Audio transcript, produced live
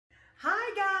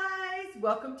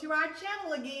welcome to our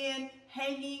channel again,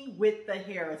 Hanging with the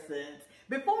Harrisons.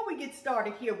 Before we get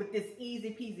started here with this easy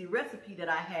peasy recipe that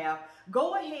I have,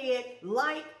 go ahead,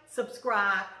 like,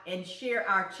 subscribe, and share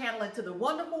our channel into the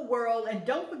wonderful world. And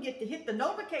don't forget to hit the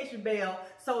notification bell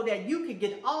so that you can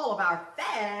get all of our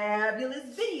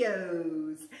fabulous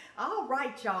videos. All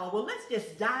right, y'all. Well, let's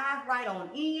just dive right on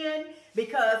in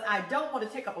because I don't want to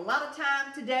take up a lot of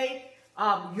time today,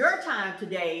 your time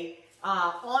today,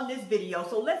 on this video.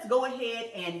 So let's go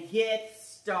ahead and get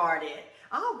started.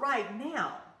 All right,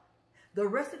 now, the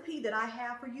recipe that I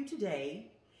have for you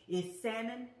today is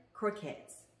salmon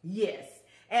croquettes. Yes,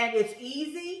 and it's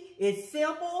easy, it's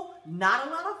simple, not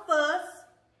a lot of fuss,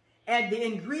 and the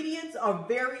ingredients are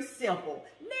very simple.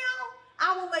 Now,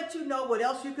 I will let you know what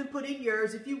else you can put in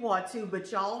yours if you want to,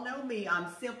 but y'all know me, I'm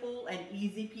simple and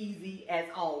easy peasy as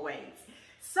always.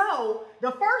 So,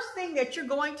 the first thing that you're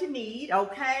going to need,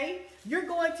 okay, you're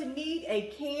going to need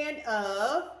a can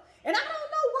of, and I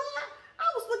don't know why, I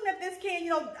was looking at this can, you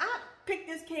know, I picked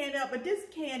this can up, but this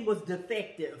can was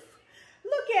defective.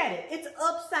 Look at it, it's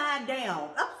upside down,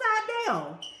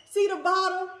 See the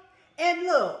bottom? And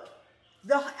look,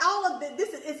 all of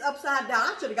this is upside down.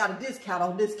 I should have got a discount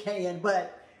on this can,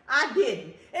 but I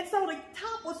didn't. And so the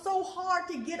top was so hard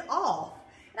to get off.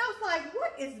 And I was like,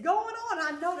 what is going on?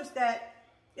 I noticed that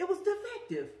it was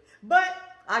defective, but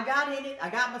I got in it. I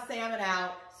got my salmon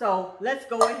out. So let's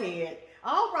go ahead.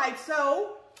 All right.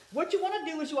 So what you want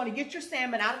to do is you want to get your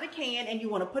salmon out of the can and you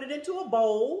want to put it into a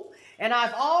bowl. And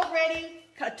I've already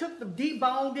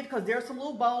deboned it because there's some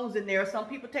little bones in there. Some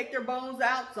people take their bones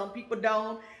out. Some people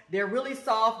don't. They're really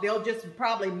soft. They'll just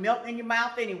probably melt in your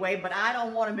mouth anyway, but I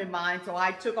don't want them in mine. So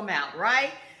I took them out,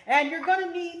 right? And you're going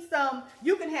to need some,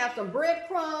 you can have some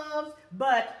breadcrumbs,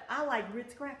 but I like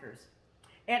Ritz crackers.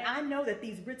 And I know that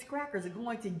these Ritz crackers are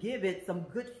going to give it some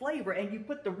good flavor. And you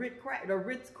put the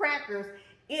Ritz crackers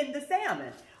in the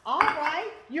salmon. All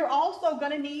right. You're also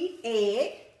going to need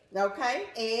egg. Okay.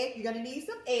 Egg. You're going to need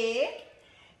some egg.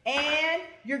 And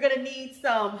you're going to need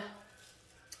some,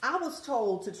 I was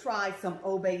told to try some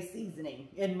Obey seasoning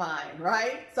in mine,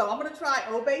 right? So I'm going to try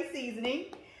Obey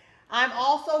seasoning. I'm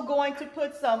also going to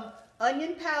put some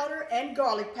onion powder and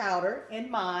garlic powder in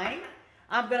mine.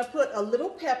 I'm going to put a little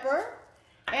pepper.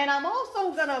 And I'm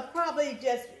also going to probably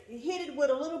just hit it with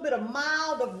a little bit of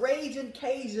mild of Ragin'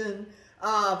 Cajun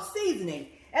seasoning.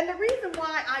 And the reason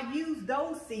why I use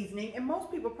those seasoning, and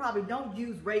most people probably don't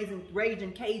use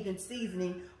Ragin' Cajun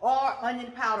seasoning or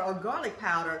onion powder or garlic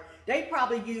powder. They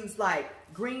probably use like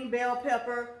green bell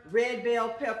pepper, red bell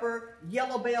pepper,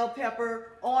 yellow bell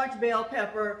pepper, orange bell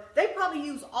pepper. They probably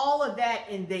use all of that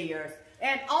in theirs.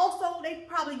 And also they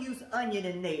probably use onion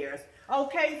in theirs.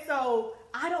 Okay, so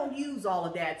I don't use all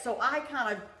of that. So I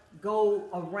kind of go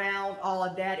around all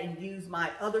of that and use my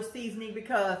other seasoning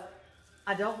because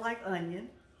I don't like onion.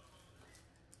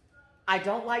 I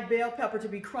don't like bell pepper to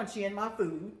be crunchy in my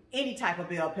food, any type of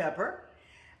bell pepper.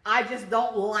 I just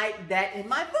don't like that in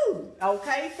my food,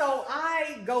 okay? So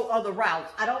I go other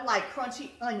routes. I don't like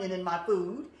crunchy onion in my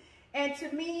food. And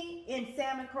to me, in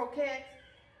salmon croquettes,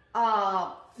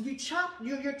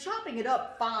 you're chopping it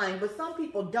up fine, but some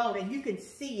people don't, and you can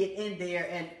see it in there,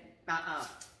 and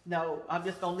no, I'm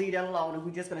just going to leave that alone, and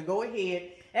we're just going to go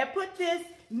ahead and put this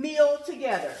meal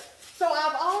together. So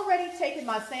I've already taken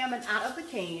my salmon out of the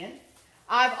can.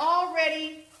 I've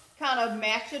already kind of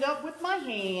mashed it up with my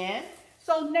hand.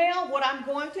 So now what I'm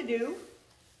going to do,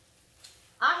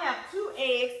 I have 2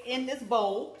 eggs in this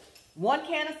bowl, 1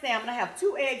 can of salmon. I have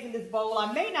 2 eggs in this bowl.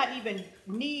 I may not even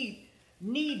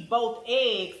need both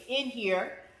eggs in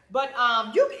here, but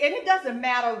and it doesn't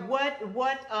matter what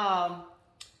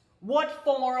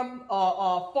form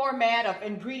or format of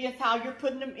ingredients, how you're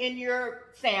putting them in your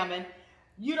salmon.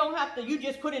 You don't have to, you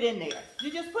just put it in there.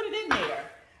 You just put it in there.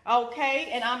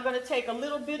 Okay, and I'm going to take a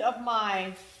little bit of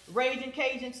my Ragin'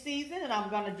 Cajun season and I'm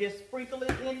going to just sprinkle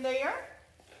it in there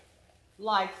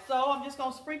like so. I'm just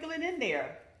going to sprinkle it in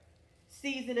there.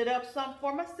 Season it up some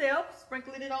for myself,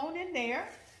 sprinkle it on in there.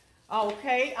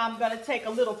 Okay, I'm going to take a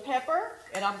little pepper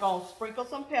and I'm going to sprinkle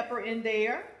some pepper in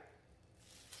there.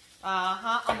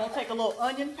 I'm going to take a little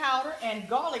onion powder and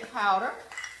garlic powder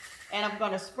and I'm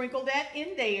going to sprinkle that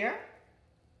in there.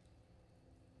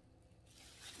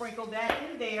 Sprinkle that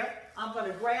in there. I'm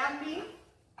going to grab me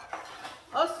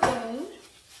a spoon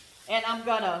and I'm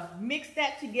going to mix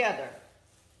that together.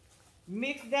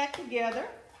 Mix that together.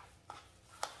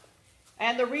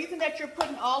 And the reason that you're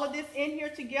putting all of this in here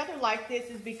together like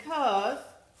this is because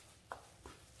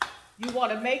you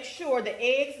want to make sure the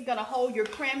eggs are going to hold your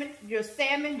salmon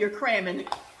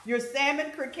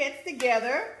croquettes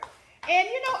together. And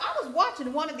you know, I was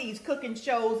watching one of these cooking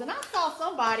shows and I saw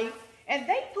somebody And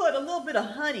they put a little bit of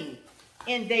honey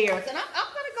in theirs. And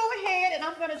I'm going to go ahead and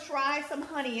I'm going to try some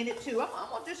honey in it too. I'm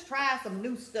going to just try some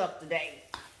new stuff today.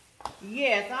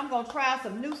 Yes, I'm going to try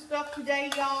some new stuff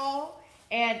today, y'all.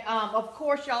 And of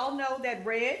course, y'all know that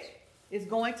Reg is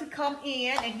going to come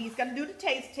in and he's going to do the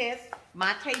taste test,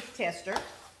 my taste tester.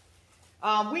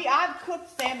 I've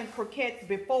cooked salmon croquettes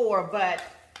before, but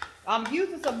I'm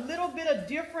using some little bit of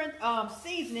different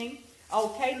seasoning.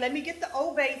 Okay, let me get the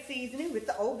Old Bay seasoning with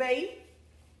the Old Bay.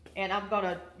 And I'm going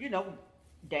to, you know,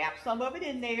 dab some of it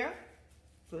in there.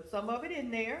 Put some of it in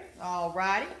there. All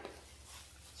righty.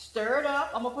 Stir it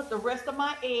up. I'm going to put the rest of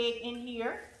my egg in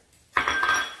here.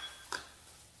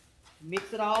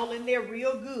 Mix it all in there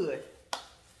real good.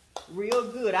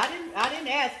 Real good. I didn't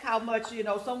ask how much, you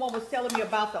know, someone was telling me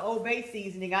about the Old Bay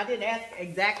seasoning. I didn't ask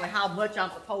exactly how much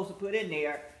I'm supposed to put in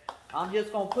there. I'm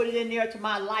just going to put it in there to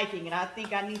my liking, and I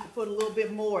think I need to put a little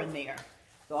bit more in there.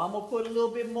 So I'm going to put a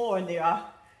little bit more in there.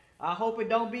 I hope it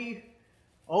don't be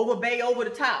Old Bay over the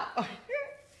top.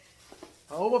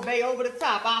 Old Bay over the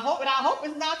top. I hope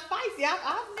it's not spicy.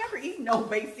 I've never eaten Old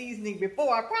Bay seasoning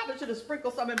before. I probably should have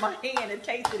sprinkled some in my hand and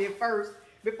tasted it first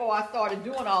before I started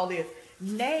doing all this.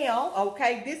 Now,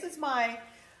 okay, this is my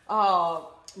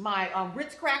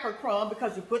Ritz cracker crumb,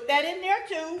 because you put that in there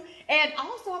too. And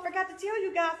also, I forgot to tell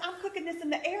you guys, I'm cooking this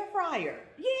in the air fryer.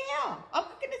 Yeah, I'm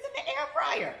cooking this in the air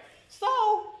fryer. So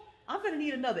I'm gonna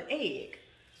need another egg.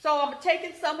 So I'm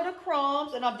taking some of the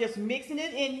crumbs and I'm just mixing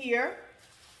it in here.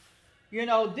 You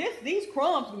know, these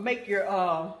crumbs make your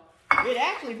it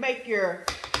actually make your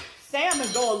salmon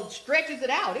stretches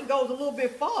it out. It goes a little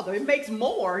bit farther. It makes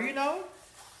more, you know.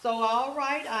 So all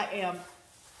right, I am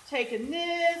taking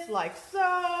this like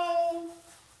so.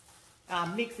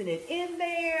 I'm mixing it in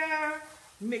there,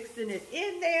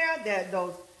 that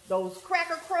those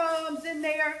cracker crumbs in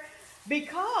there,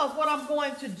 because what I'm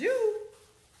going to do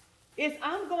is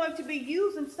I'm going to be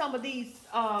using some of these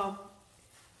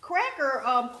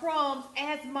cracker crumbs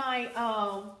as my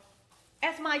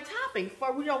topping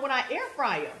for, you know, when I air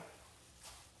fry them.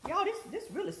 Y'all, this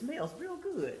really smells real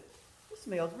good. It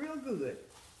smells real good.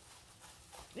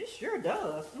 This sure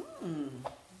does.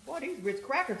 Boy, these Ritz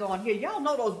crackers on here. Y'all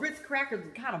know those Ritz crackers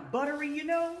are kind of buttery, you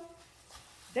know.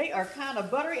 They are kind of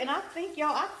buttery, and I think,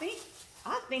 y'all, I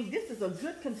think this is a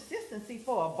good consistency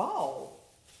for a ball.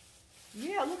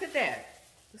 Yeah, look at that.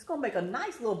 It's gonna make a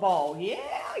nice little ball.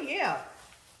 Yeah.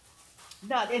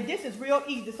 Now, and this is real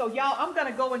easy. So y'all, I'm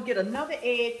gonna go and get another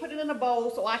egg, put it in a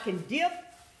bowl so I can dip,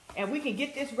 and we can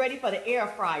get this ready for the air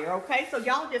fryer. Okay, so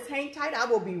y'all just hang tight. I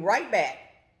will be right back.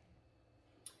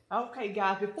 Okay,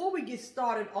 guys, before we get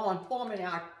started on forming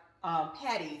our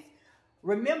patties,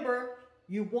 remember,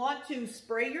 you want to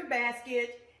spray your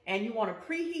basket and you want to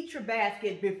preheat your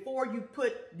basket before you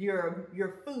put your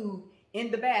food in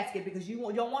the basket, because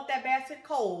you don't want that basket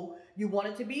cold. You want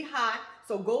it to be hot.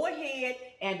 So go ahead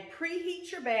and preheat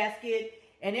your basket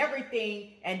and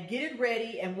everything and get it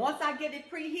ready. And once I get it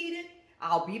preheated,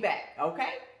 I'll be back,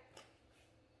 okay?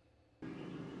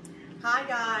 Hi,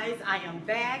 guys, I am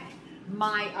back.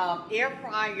 My air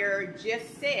fryer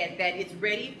just said that it's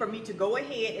ready for me to go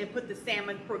ahead and put the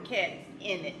salmon croquettes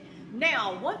in it.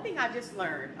 Now, one thing I just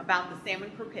learned about the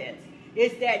salmon croquettes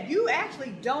is that you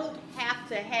actually don't have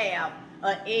to have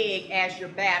an egg as your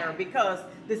batter, because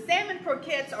the salmon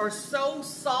croquettes are so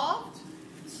soft,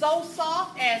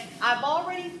 and I've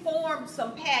already formed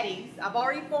some patties.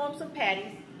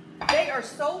 They are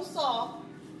so soft.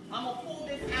 I'm gonna pull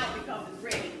this out because it's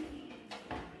ready.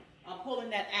 I'm pulling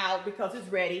that out because it's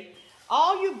ready.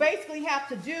 All you basically have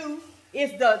to do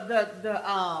is the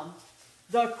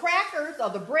crackers or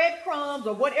the breadcrumbs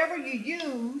or whatever you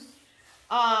use,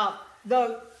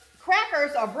 the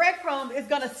crackers or breadcrumbs is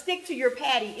gonna stick to your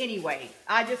patty anyway.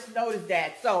 I just noticed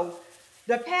that. So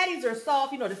the patties are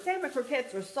soft, you know, the salmon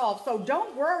croquettes are soft. So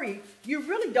don't worry, you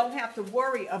really don't have to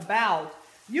worry about,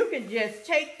 you can just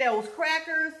take those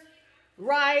crackers,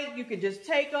 right? You can just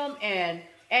take them and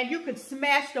you can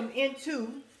smash them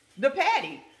into the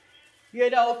patty, you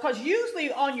know, because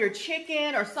usually on your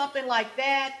chicken or something like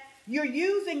that, you're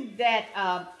using that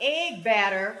egg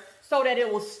batter so that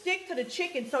it will stick to the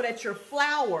chicken, so that your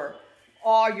flour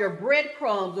or your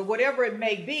breadcrumbs or whatever it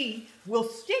may be will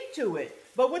stick to it.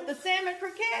 But with the salmon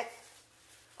croquettes,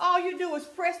 all you do is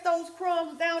press those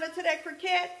crumbs down into that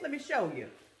croquette. Let me show you.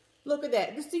 Look at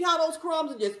that. You see how those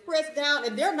crumbs are just pressed down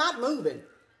and they're not moving.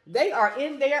 They are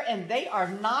in there and they are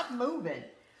not moving.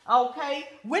 Okay?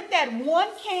 With that one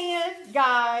can,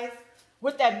 guys,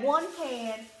 with that one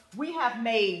can, we have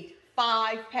made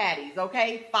 5 patties,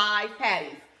 okay? 5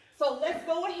 patties. So let's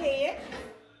go ahead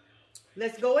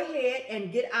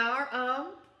and get our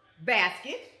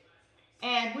basket.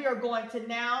 And we are going to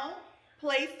now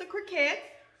place the croquettes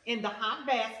in the hot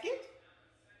basket.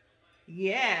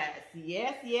 Yes,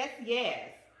 yes, yes, yes.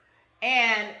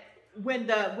 And when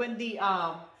the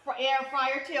air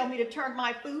fryer tell me to turn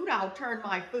my food, I'll turn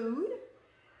my food.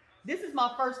 This is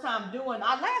my first time doing.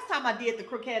 Last time I did the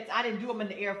croquettes, I didn't do them in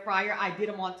the air fryer. I did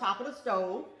them on top of the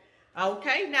stove.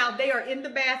 Okay, now they are in the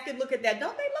basket. Look at that.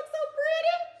 Don't they look so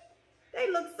pretty?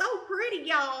 They look so pretty,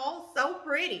 y'all. So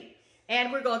pretty.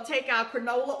 And we're going to take our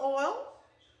canola oil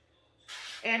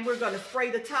and we're going to spray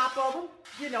the top of them,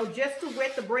 you know, just to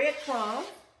wet the breadcrumbs.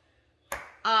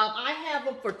 I have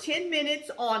them for 10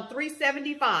 minutes on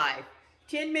 375.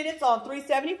 10 minutes on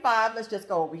 375. Let's just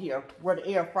go over here where the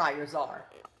air fryers are.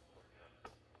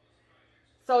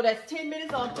 So that's 10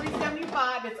 minutes on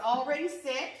 375. It's already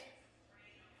set.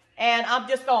 And I'm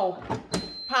just going to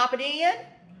pop it in.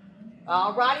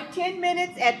 All righty, 10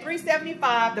 minutes at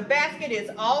 375. The basket is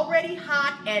already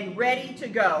hot and ready to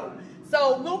go.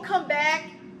 So we'll come back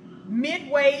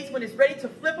midways when it's ready to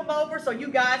flip them over so you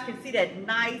guys can see that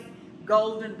nice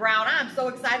golden brown. I'm so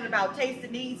excited about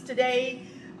tasting these today.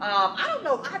 I don't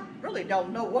know, I really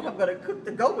don't know what I'm going to cook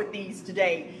to go with these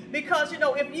today. Because, you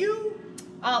know, if you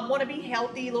want to be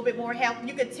healthy, a little bit more healthy,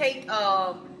 you could take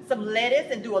some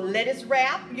lettuce and do a lettuce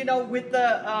wrap, you know, with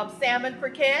the salmon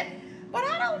croquette. But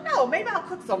I don't know, maybe I'll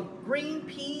cook some green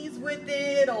peas with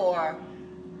it, or,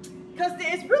 because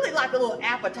it's really like a little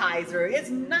appetizer. It's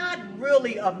not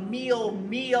really a meal,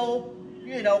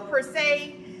 you know, per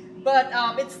se. But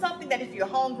it's something that if you're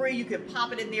hungry, you can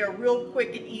pop it in there real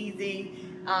quick and easy,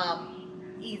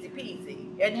 easy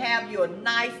peasy, and have you a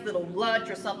nice little lunch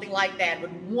or something like that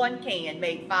with one can,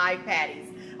 make 5 patties.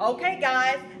 Okay,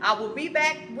 guys, I will be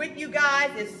back with you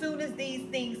guys as soon as these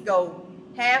things go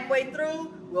halfway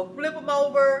through. We'll flip them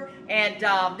over,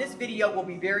 and this video will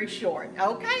be very short.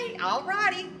 Okay, all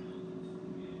righty.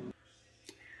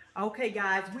 Okay,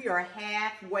 guys, we are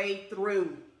halfway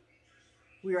through.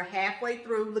 We are halfway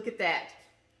through. Look at that.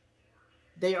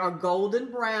 They are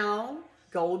golden brown,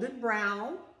 golden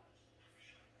brown.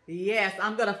 Yes,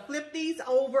 I'm going to flip these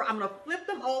over. I'm going to flip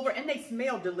them over, and they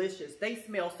smell delicious. They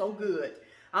smell so good.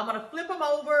 I'm going to flip them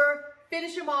over,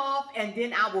 finish them off, and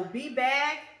then I will be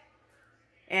back,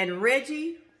 and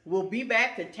Reggie will be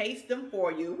back to taste them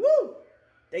for you. Woo!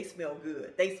 They smell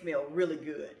good. They smell really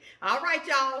good. All right,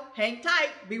 y'all. Hang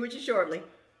tight. Be with you shortly.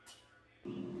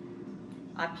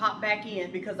 I popped back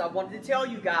in because I wanted to tell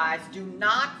you guys, do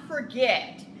not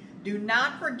forget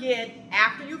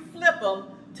after you flip them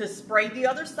to spray the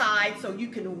other side so you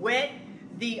can wet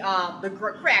the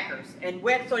crackers and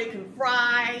wet so they can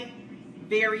fry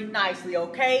very nicely,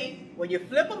 okay? When you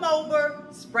flip them over,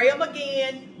 spray them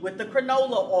again with the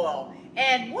canola oil.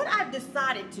 And what I've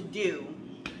decided to do,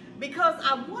 because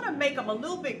I want to make them a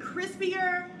little bit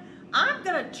crispier, I'm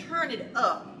going to turn it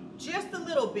up just a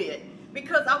little bit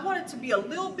because I want it to be a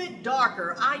little bit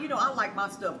darker. You know, I like my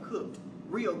stuff cooked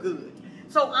real good.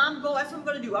 So that's what I'm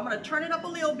going to do. I'm going to turn it up a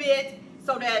little bit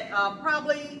so that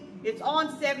probably it's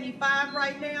on 75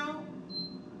 right now,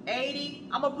 80.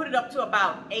 I'm going to put it up to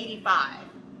about 85.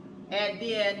 And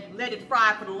then let it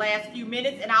fry for the last few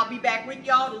minutes, and I'll be back with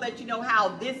y'all to let you know how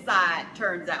this side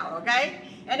turns out, okay?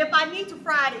 And if I need to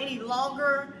fry it any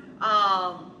longer,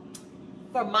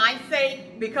 for my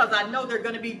sake, because I know they're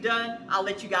going to be done, I'll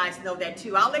let you guys know that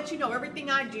too. I'll let you know everything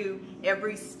I do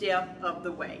every step of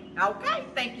the way, okay?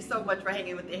 Thank you so much for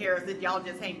hanging with the Harrisons. Y'all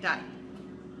just hang tight.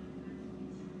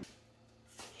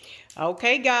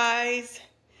 Okay, guys,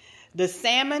 the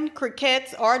salmon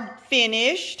croquettes are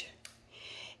finished.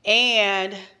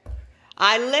 And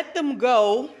I let them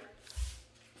go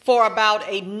for about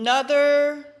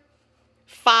another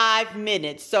 5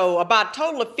 minutes. So about a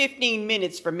total of 15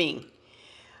 minutes for me.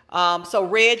 So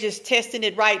Reg is testing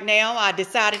it right now. I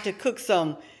decided to cook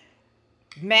some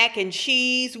mac and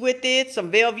cheese with it,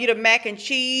 some Velveeta mac and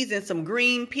cheese and some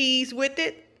green peas with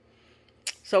it.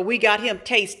 So we got him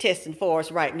taste testing for us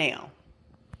right now.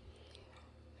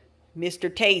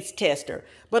 Mr. Taste Tester.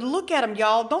 But look at them,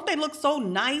 y'all. Don't they look so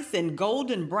nice and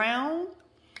golden brown?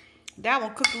 That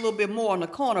one cooked a little bit more on the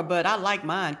corner, but I like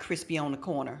mine crispy on the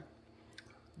corner.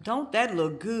 Don't that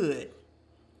look good?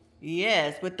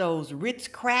 Yes, with those Ritz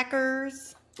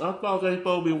crackers. I thought they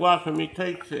supposed to be watching me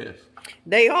take this.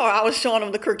 They are. I was showing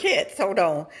them the croquettes. Hold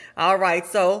on. All right,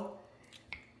 so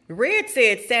Red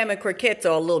said salmon croquettes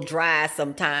are a little dry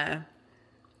sometimes.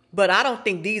 But I don't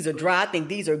think these are dry. I think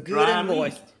these are good and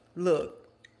moist. Look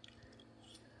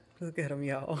at them,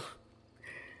 y'all.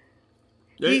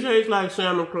 They taste like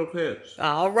salmon croquettes.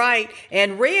 All right.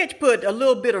 And Reg put a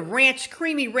little bit of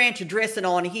creamy ranch dressing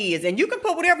on his. And you can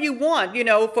put whatever you want, you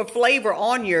know, for flavor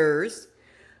on yours.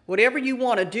 Whatever you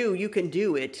want to do, you can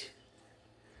do it.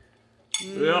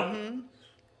 Yeah.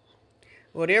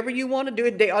 Whatever you want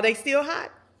to do. Are they still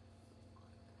hot?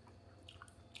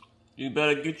 You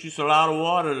better get you a lot of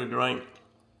water to drink.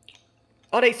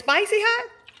 Are they spicy hot?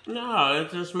 No,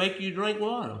 it just make you drink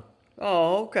water.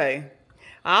 Oh, okay.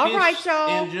 All Fish right,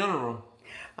 y'all. in general.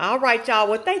 All right, y'all.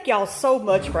 Well, thank y'all so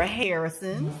much for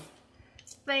Harrison's.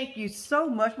 Thank you so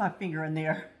much. My finger in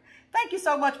there. Thank you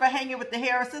so much for hanging with the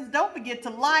Harrisons. Don't forget to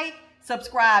like,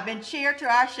 subscribe, and share to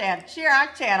our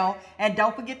channel. And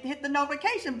don't forget to hit the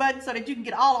notification button so that you can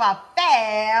get all of our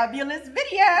fabulous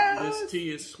videos. This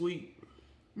tea is sweet.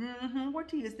 What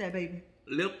tea is that, baby?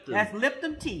 Lipton. That's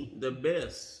Lipton tea. The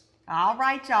best. All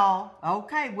right, y'all.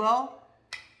 Okay, well,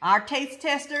 our taste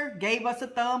tester gave us a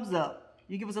thumbs up.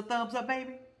 You give us a thumbs up,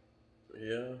 baby?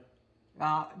 Yeah.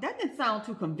 That didn't sound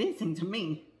too convincing to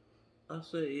me. I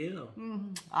said, yeah.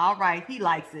 All right, he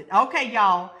likes it. Okay,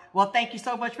 y'all. Well, thank you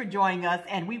so much for joining us,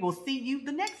 and we will see you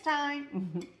the next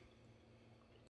time.